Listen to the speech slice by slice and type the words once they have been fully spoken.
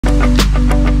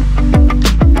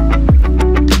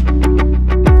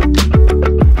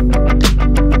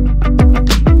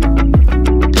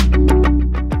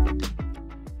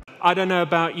I don't know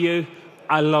about you,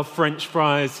 I love French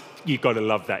fries. You've got to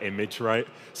love that image, right?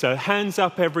 So hands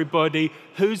up, everybody.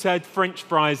 Who's had French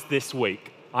fries this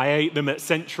week? I ate them at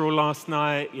Central last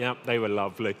night. Yep, they were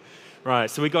lovely.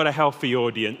 Right, so we got a healthy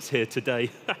audience here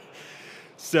today.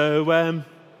 So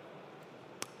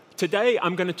today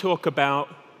I'm going to talk about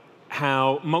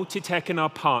how Multitech and our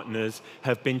partners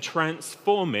have been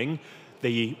transforming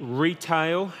the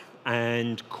retail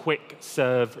and quick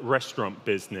serve restaurant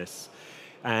business.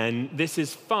 And this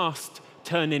is fast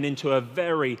turning into a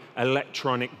very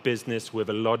electronic business with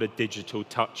a lot of digital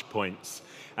touch points.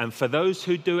 And for those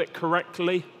who do it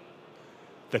correctly,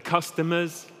 the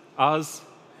customers, us,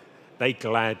 they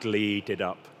gladly eat it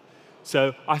up.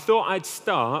 So I thought I'd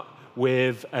start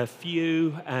with a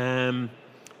few kind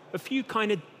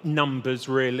of numbers,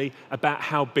 really, about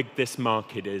how big this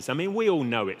market is. I mean, we all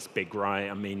know it's big, right?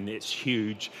 I mean, it's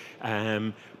huge.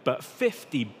 But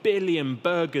 50 billion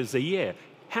burgers a year.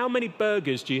 How many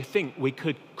burgers do you think we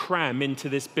could cram into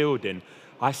this building?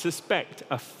 I suspect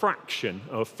a fraction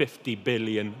of 50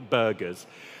 billion burgers.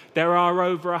 There are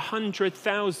over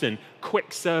 100,000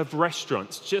 quick-serve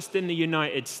restaurants just in the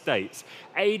United States.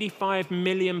 85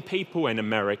 million people in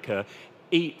America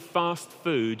eat fast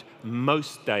food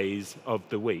most days of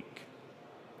the week.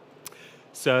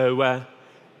 So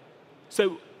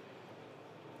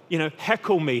you know,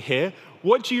 heckle me here.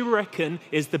 What do you reckon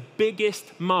is the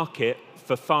biggest market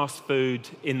for fast food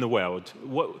in the world?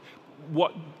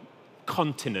 What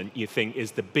continent you think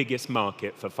is the biggest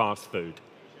market for fast food?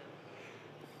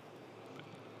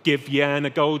 Give Yan a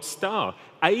gold star.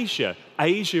 Asia.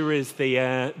 Asia is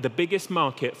the biggest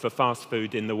market for fast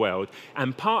food in the world.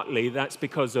 And partly that's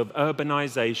because of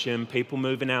urbanization, people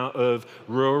moving out of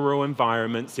rural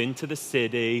environments into the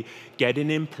city, getting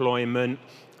employment,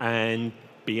 and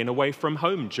being away from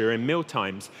home during meal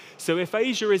times. So if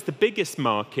Asia is the biggest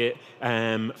market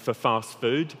for fast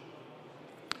food,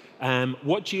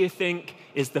 what do you think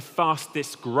is the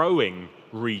fastest growing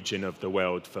region of the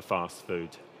world for fast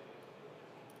food?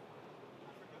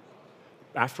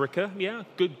 Africa, yeah,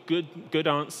 good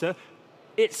answer.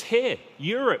 It's here,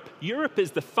 Europe. Europe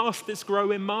is the fastest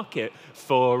growing market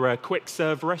for quick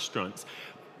serve restaurants.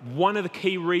 One of the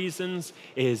key reasons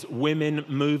is women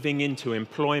moving into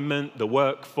employment, the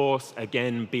workforce,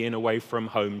 again, being away from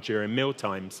home during meal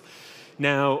times.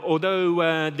 Now,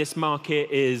 although this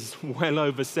market is well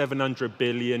over 700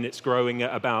 billion, it's growing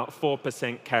at about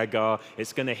 4% CAGR.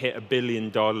 It's going to hit $1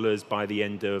 billion by the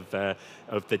end of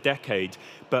the decade.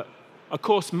 But of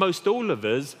course, most all of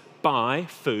us buy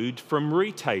food from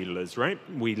retailers, right?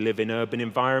 We live in urban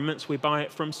environments, we buy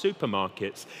it from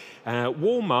supermarkets.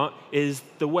 Walmart is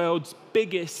the world's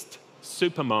biggest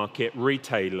supermarket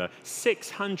retailer,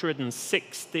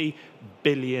 $660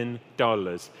 billion.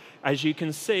 As you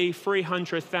can see,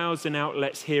 300,000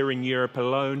 outlets here in Europe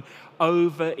alone,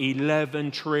 over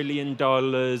 $11 trillion,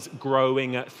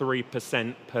 growing at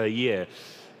 3% per year.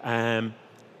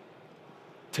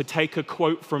 To take a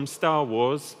quote from Star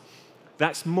Wars,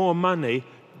 that's more money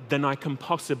than I can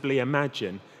possibly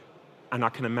imagine, and I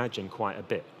can imagine quite a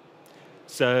bit.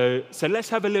 So let's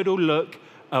have a little look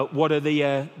at what are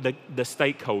the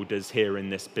stakeholders here in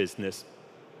this business.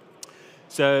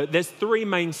 So there's three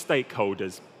main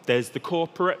stakeholders. There's the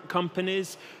corporate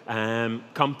companies,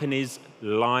 companies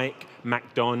like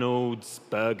McDonald's,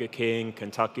 Burger King,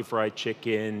 Kentucky Fried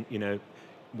Chicken, you know,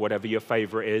 whatever your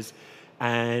favorite is,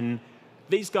 and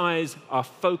these guys are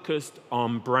focused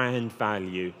on brand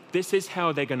value. This is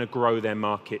how they're going to grow their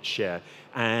market share.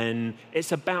 And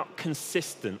it's about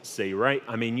consistency, right?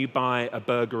 I mean, you buy a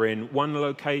burger in one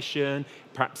location,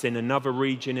 perhaps in another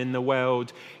region in the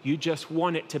world. You just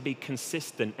want it to be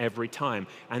consistent every time.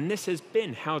 And this has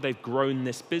been how they've grown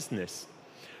this business.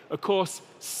 Of course,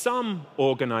 some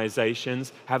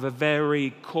organizations have a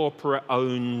very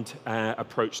corporate-owned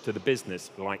approach to the business,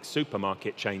 like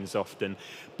supermarket chains often.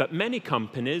 But many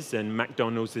companies, and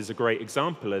McDonald's is a great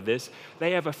example of this,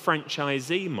 they have a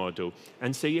franchisee model.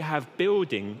 And so you have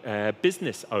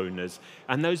business owners.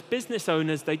 And those business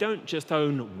owners, they don't just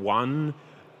own one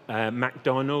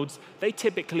McDonald's, they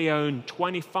typically own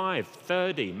 25,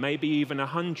 30, maybe even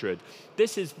 100.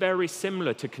 This is very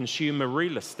similar to consumer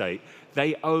real estate.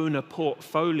 They own a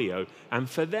portfolio, and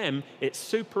for them, it's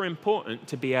super important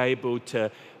to be able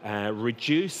to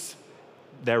reduce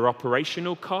their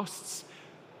operational costs,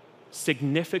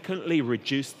 significantly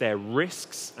reduce their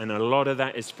risks, and a lot of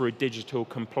that is through digital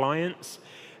compliance.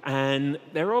 And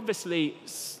they're obviously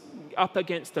up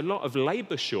against a lot of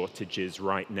labor shortages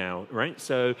right now, right?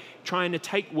 So trying to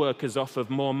take workers off of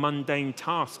more mundane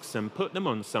tasks and put them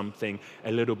on something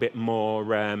a little bit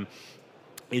more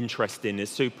interest in is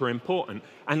super important.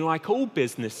 And like all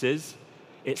businesses,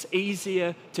 it's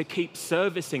easier to keep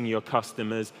servicing your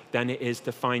customers than it is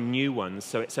to find new ones.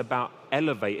 So it's about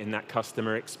elevating that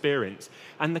customer experience.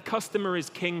 And the customer is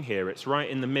king here. It's right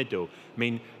in the middle. I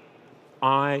mean,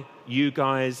 you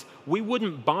guys, we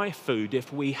wouldn't buy food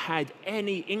if we had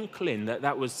any inkling that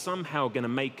that was somehow going to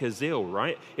make us ill,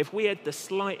 right? If we had the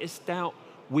slightest doubt,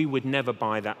 we would never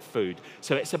buy that food.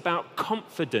 So it's about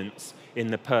confidence in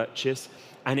the purchase,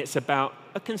 and it's about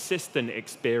a consistent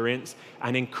experience,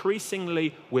 and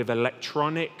increasingly with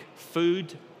electronic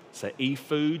food, so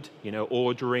e-food,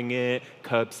 ordering it,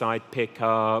 curbside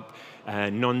pickup,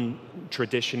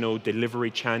 non-traditional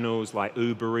delivery channels like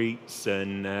Uber Eats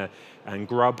and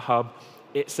Grubhub.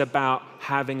 It's about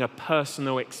having a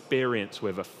personal experience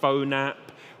with a phone app,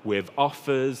 with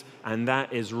offers, and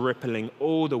that is rippling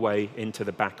all the way into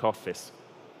the back office.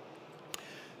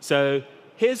 So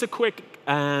here's a quick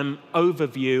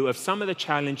overview of some of the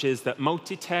challenges that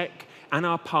Multitech and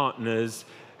our partners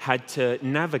had to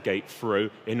navigate through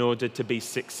in order to be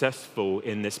successful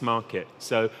in this market.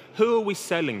 So who are we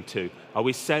selling to? Are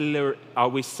we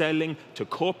selling to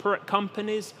corporate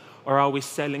companies, or are we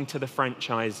selling to the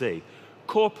franchisee?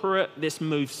 Corporate, this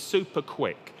moves super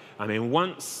quick. I mean,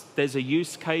 once there's a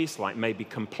use case, like maybe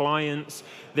compliance,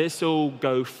 this will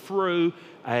go through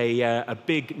a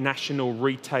big national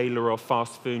retailer or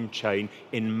fast food chain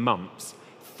in months.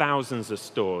 Thousands of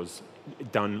stores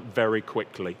done very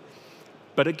quickly.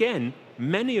 But again,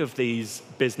 many of these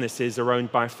businesses are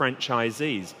owned by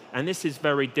franchisees, and this is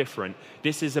very different.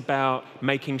 This is about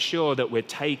making sure that we're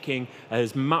taking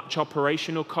as much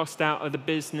operational cost out of the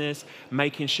business,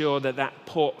 making sure that that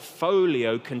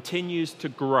portfolio continues to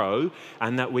grow,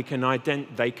 and that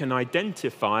they can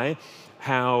identify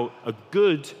how a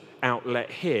good outlet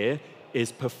here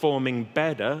is performing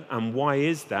better, and why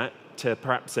is that, to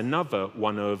perhaps another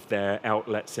one of their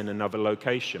outlets in another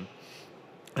location.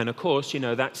 And of course,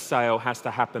 that sale has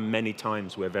to happen many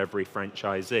times with every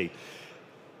franchisee.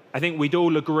 I think we'd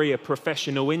all agree a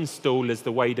professional install is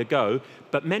the way to go,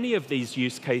 but many of these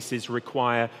use cases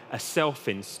require a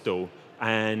self-install,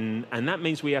 and that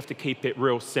means we have to keep it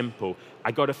real simple.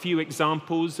 I got a few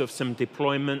examples of some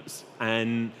deployments,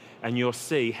 and you'll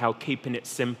see how keeping it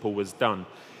simple was done.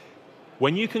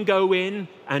 When you can go in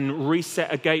and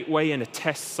reset a gateway in a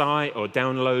test site or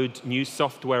download new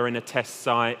software in a test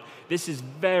site, this is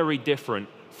very different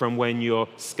from when you're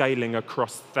scaling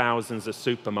across thousands of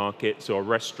supermarkets or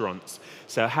restaurants.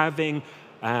 So having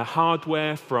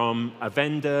hardware from a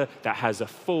vendor that has a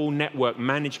full network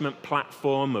management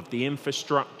platform of the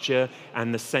infrastructure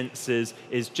and the sensors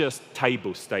is just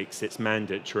table stakes. It's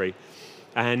mandatory.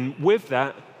 And with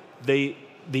that, the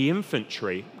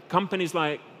inventory, companies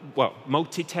like,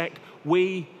 Multitech,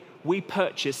 we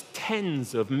purchase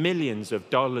tens of millions of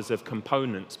dollars of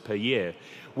components per year.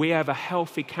 We have a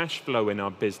healthy cash flow in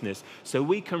our business, so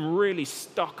we can really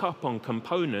stock up on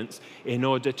components in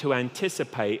order to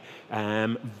anticipate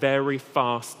very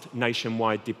fast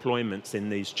nationwide deployments in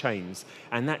these chains.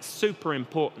 And that's super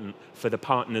important for the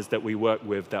partners that we work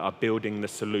with that are building the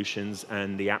solutions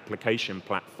and the application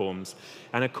platforms.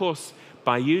 And of course,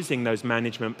 by using those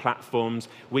management platforms,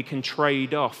 we can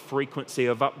trade off frequency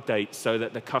of updates so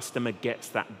that the customer gets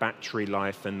that battery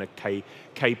life and the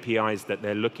KPIs that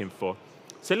they're looking for.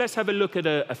 So let's have a look at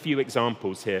a few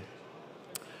examples here.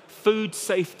 Food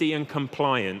safety and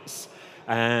compliance.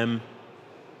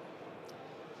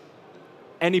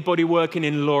 Anybody working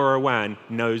in LoRaWAN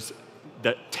knows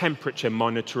that temperature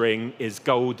monitoring is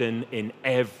golden in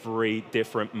every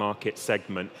different market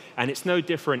segment. And it's no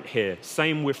different here.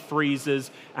 Same with freezers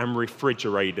and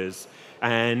refrigerators.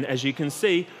 And as you can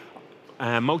see,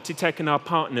 Multitech and our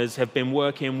partners have been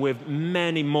working with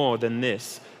many more than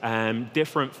this.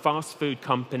 Different fast food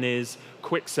companies,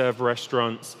 quick serve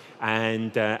restaurants,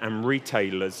 and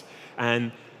retailers.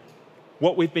 And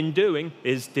what we've been doing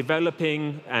is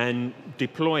developing and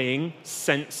deploying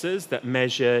sensors that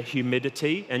measure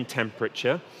humidity and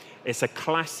temperature. It's a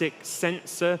classic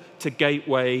sensor to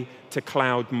gateway to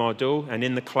cloud model, and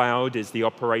in the cloud is the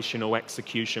operational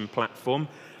execution platform,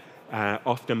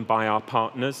 often by our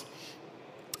partners.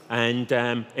 And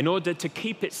in order to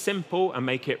keep it simple and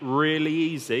make it really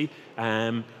easy,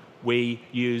 we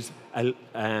use a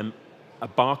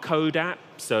barcode app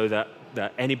so that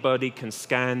anybody can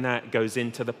scan that, goes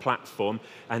into the platform.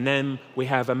 And then we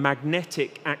have a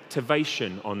magnetic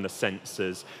activation on the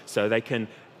sensors. So they can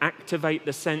activate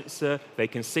the sensor, they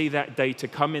can see that data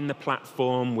come in the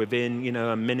platform within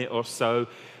a minute or so,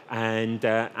 And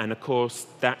of course,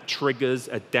 that triggers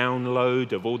a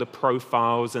download of all the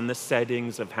profiles and the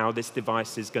settings of how this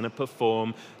device is going to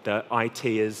perform that IT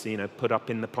has put up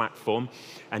in the platform.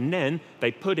 And then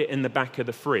they put it in the back of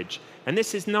the fridge. And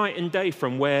this is night and day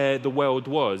from where the world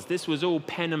was. This was all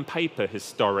pen and paper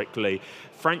historically.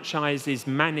 Franchises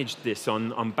managed this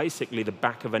on basically the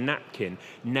back of a napkin.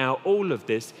 Now all of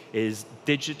this is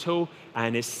digital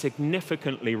and is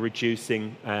significantly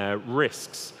reducing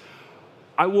risks.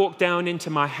 I walked down into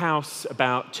my house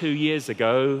about 2 years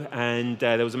ago, and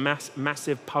there was a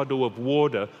massive puddle of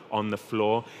water on the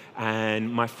floor,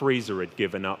 and my freezer had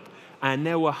given up. And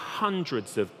there were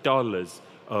hundreds of dollars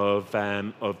of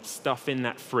stuff in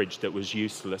that fridge that was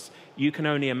useless. You can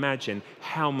only imagine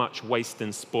how much waste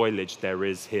and spoilage there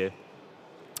is here.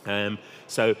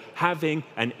 So having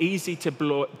an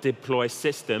easy-to-deploy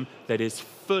system that is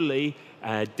fully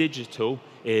digital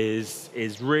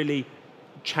is really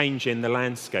changing the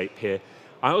landscape here.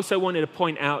 I also wanted to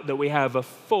point out that we have a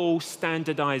full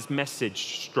standardized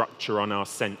message structure on our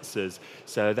sensors.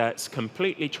 So that's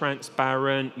completely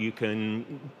transparent. You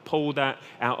can pull that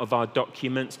out of our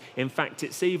documents. In fact,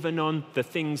 it's even on the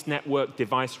Things Network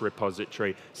device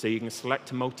repository. So you can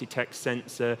select a Multitech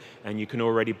sensor, and you can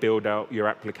already build out your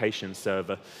application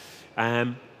server.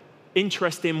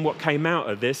 Interesting what came out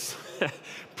of this,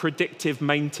 predictive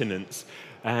maintenance.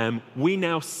 We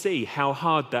now see how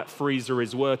hard that freezer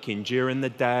is working during the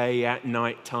day, at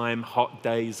night time, hot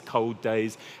days, cold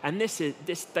days. And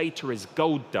this data is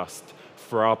gold dust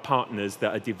for our partners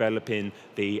that are developing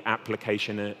the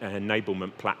application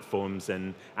enablement platforms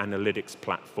and analytics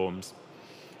platforms.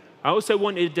 I also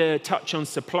wanted to touch on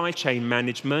supply chain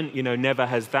management. Never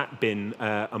has that been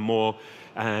a more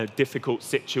difficult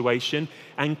situation.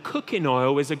 And cooking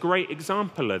oil is a great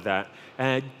example of that.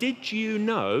 Did you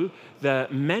know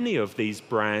that many of these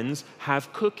brands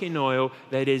have cooking oil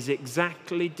that is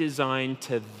exactly designed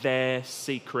to their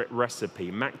secret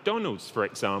recipe? McDonald's, for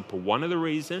example, one of the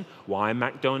reasons why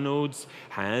McDonald's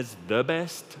has the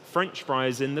best French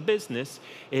fries in the business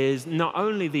is not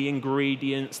only the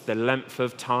ingredients, the length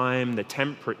of time, the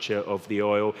temperature of the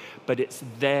oil, but it's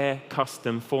their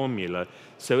custom formula.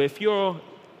 So if you're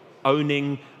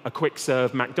owning a quick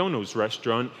serve McDonald's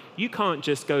restaurant, you can't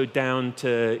just go down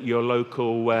to your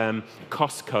local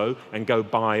Costco and go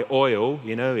buy oil.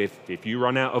 If you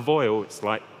run out of oil, it's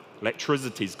like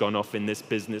electricity's gone off in this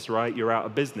business, right? You're out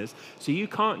of business. So you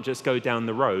can't just go down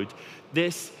the road.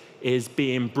 This is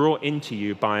being brought into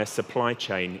you by a supply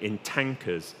chain in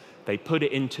tankers. They put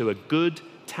it into a good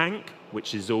tank,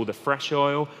 which is all the fresh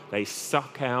oil. They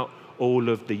suck out all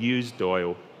of the used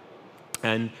oil.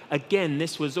 And again,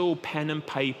 this was all pen and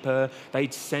paper.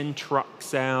 They'd send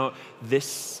trucks out.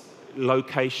 This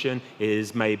location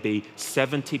is maybe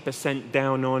 70%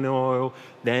 down on oil.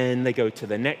 Then they go to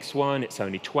the next one. It's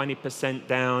only 20%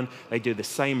 down. They do the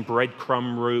same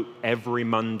breadcrumb route every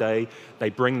Monday.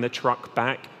 They bring the truck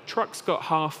back. Truck's got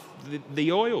half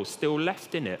the oil still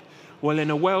left in it. Well, in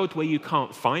a world where you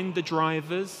can't find the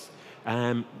drivers,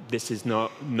 this is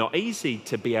not easy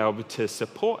to be able to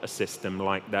support a system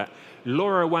like that.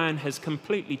 LoRaWAN has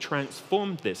completely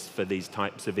transformed this for these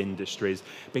types of industries,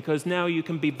 because now you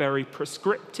can be very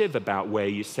prescriptive about where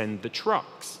you send the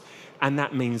trucks. And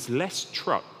that means less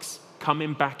trucks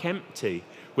coming back empty,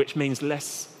 which means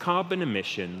less carbon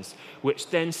emissions, which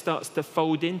then starts to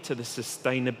fold into the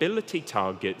sustainability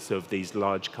targets of these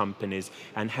large companies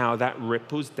and how that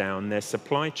ripples down their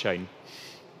supply chain.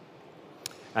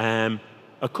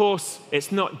 Of course,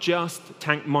 it's not just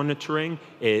tank monitoring,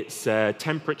 it's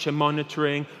temperature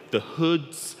monitoring. The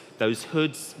hoods, those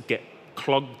hoods get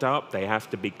clogged up, they have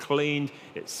to be cleaned.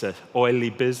 It's an oily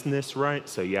business, right?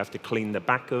 So you have to clean the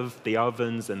back of the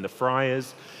ovens and the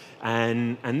fryers.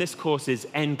 And this causes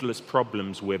endless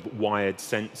problems with wired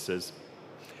sensors.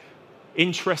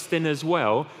 Interesting as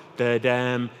well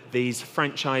that these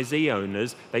franchisee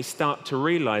owners, they start to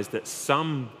realize that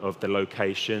some of the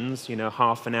locations,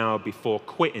 half an hour before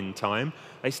quitting time,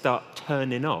 they start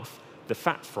turning off the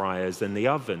fat fryers and the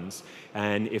ovens.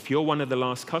 And if you're one of the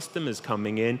last customers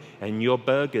coming in and your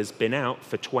burger's been out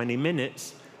for 20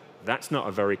 minutes, that's not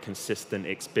a very consistent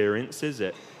experience, is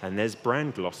it? And there's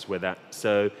brand loss with that.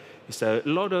 So a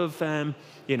lot of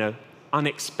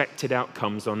unexpected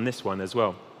outcomes on this one as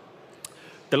well.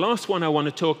 The last one I want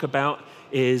to talk about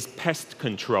is pest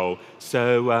control.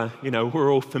 So,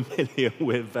 we're all familiar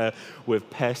with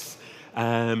pests.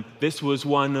 This was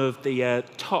one of the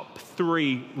top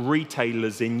 3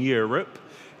 retailers in Europe,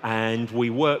 and we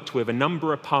worked with a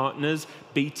number of partners.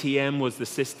 BTM was the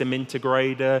system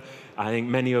integrator. I think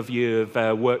many of you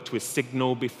have worked with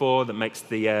Signal before, that makes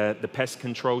the pest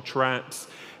control traps.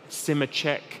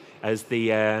 Check as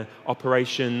the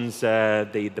operations,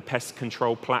 the pest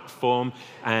control platform,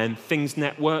 and Things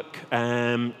Network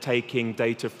taking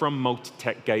data from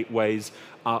Multitech gateways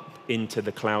up into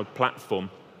the cloud platform.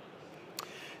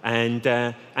 And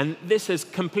this has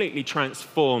completely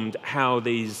transformed how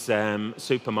these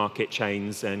supermarket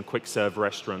chains and quick-serve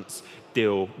restaurants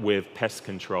deal with pest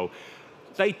control.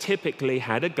 They typically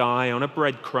had a guy on a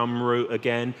breadcrumb route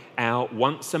again, out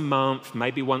once a month,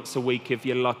 maybe once a week if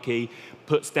you're lucky,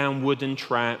 puts down wooden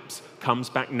traps, comes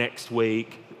back next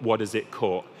week, what has it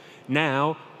caught?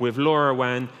 Now, with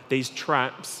LoRaWAN, these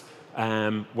traps,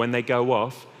 when they go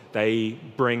off, they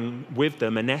bring with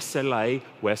them an SLA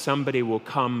where somebody will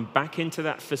come back into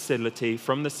that facility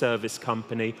from the service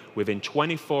company within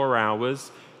 24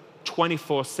 hours,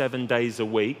 24/7 days a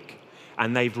week,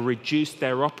 and they've reduced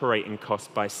their operating costs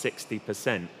by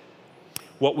 60%.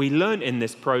 What we learned in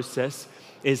this process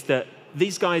is that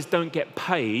these guys don't get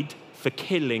paid for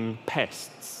killing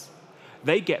pests.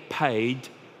 They get paid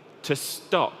to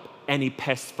stop any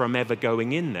pests from ever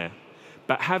going in there.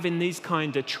 But having these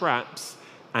kind of traps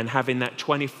and having that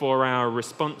 24-hour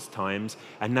response times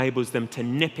enables them to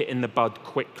nip it in the bud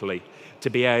quickly, to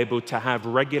be able to have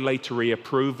regulatory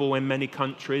approval in many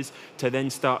countries, to then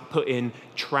start putting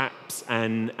traps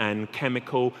and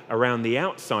chemical around the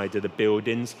outside of the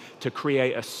buildings to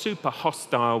create a super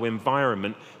hostile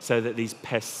environment so that these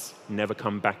pests never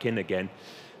come back in again.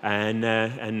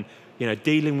 And you know,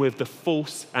 dealing with the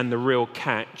false and the real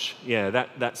catch, yeah,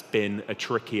 that's been a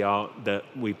tricky art that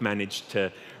we've managed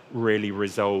to really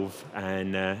resolve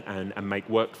and make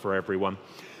work for everyone.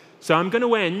 So I'm going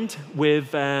to end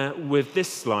with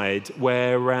this slide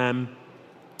where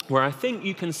I think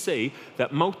you can see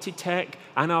that Multitech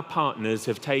and our partners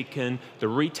have taken the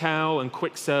retail and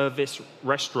quick service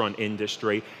restaurant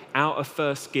industry out of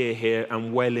first gear here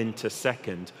and well into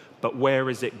second. But where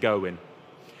is it going?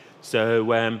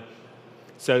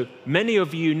 So many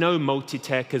of you know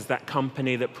Multitech as that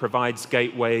company that provides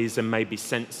gateways and maybe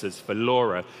sensors for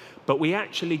LoRa. But we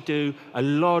actually do a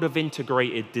lot of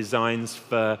integrated designs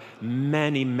for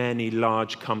many, many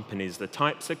large companies, the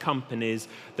types of companies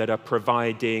that are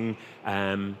providing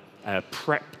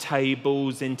prep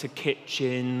tables into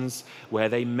kitchens where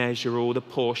they measure all the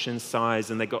portion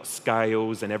size and they've got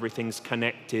scales and everything's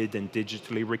connected and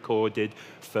digitally recorded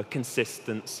for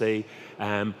consistency,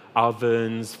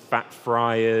 ovens, fat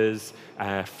fryers,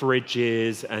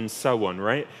 fridges, and so on,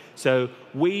 right? So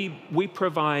we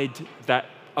provide that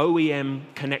OEM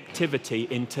connectivity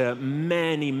into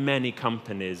many, many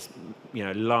companies, you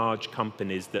know, large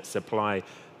companies that supply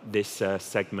this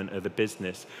segment of the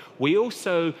business. We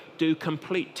also do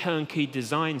complete turnkey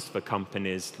designs for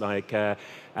companies like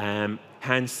hand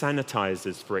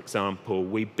sanitizers, for example.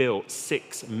 We built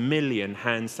 6 million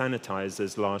hand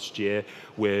sanitizers last year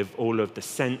with all of the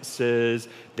sensors,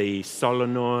 the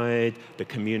solenoid, the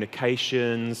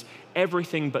communications,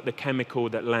 everything but the chemical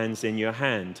that lands in your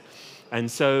hand. And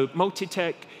so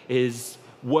Multitech is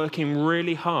working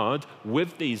really hard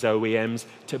with these OEMs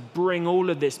to bring all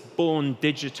of this born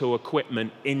digital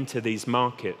equipment into these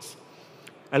markets.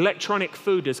 Electronic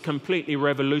food has completely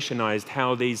revolutionized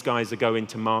how these guys are going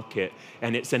to market,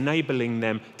 and it's enabling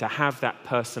them to have that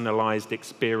personalized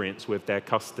experience with their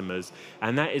customers.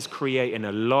 And that is creating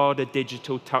a lot of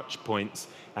digital touch points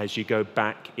as you go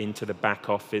back into the back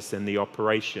office and the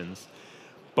operations.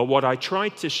 But what I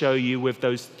tried to show you with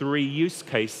those 3 use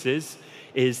cases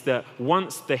is that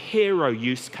once the hero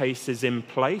use case is in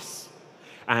place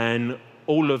and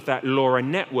all of that LoRa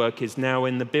network is now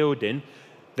in the building,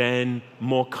 then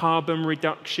more carbon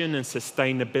reduction and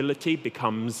sustainability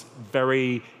becomes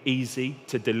very easy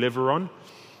to deliver on.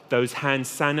 Those hand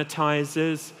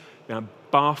sanitizers,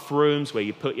 bathrooms where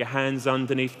you put your hands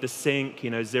underneath the sink, you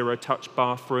know, zero-touch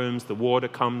bathrooms, the water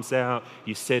comes out,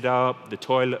 you sit up, the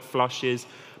toilet flushes.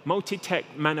 Multitech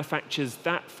manufactures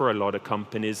that for a lot of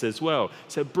companies as well.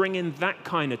 So bringing that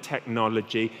kind of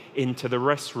technology into the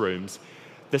restrooms.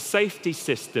 The safety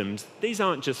systems, these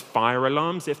aren't just fire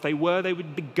alarms. If they were, they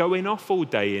would be going off all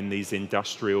day in these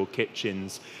industrial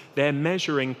kitchens. They're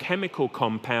measuring chemical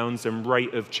compounds and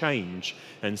rate of change.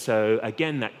 And so,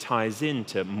 again, that ties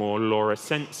into more LoRa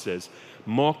sensors,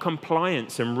 more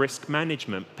compliance and risk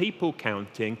management, people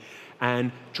counting,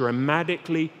 and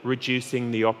dramatically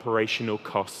reducing the operational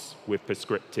costs with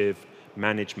prescriptive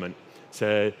management.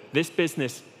 So this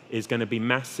business is going to be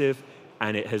massive,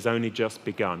 and it has only just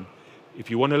begun. If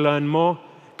you want to learn more,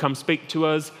 come speak to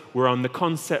us. We're on the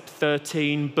Concept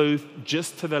 13 booth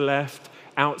just to the left,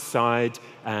 outside.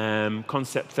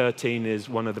 Concept 13 is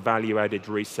one of the value-added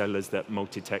resellers that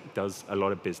Multitech does a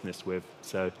lot of business with.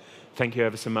 So thank you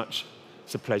ever so much.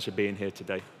 It's a pleasure being here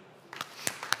today.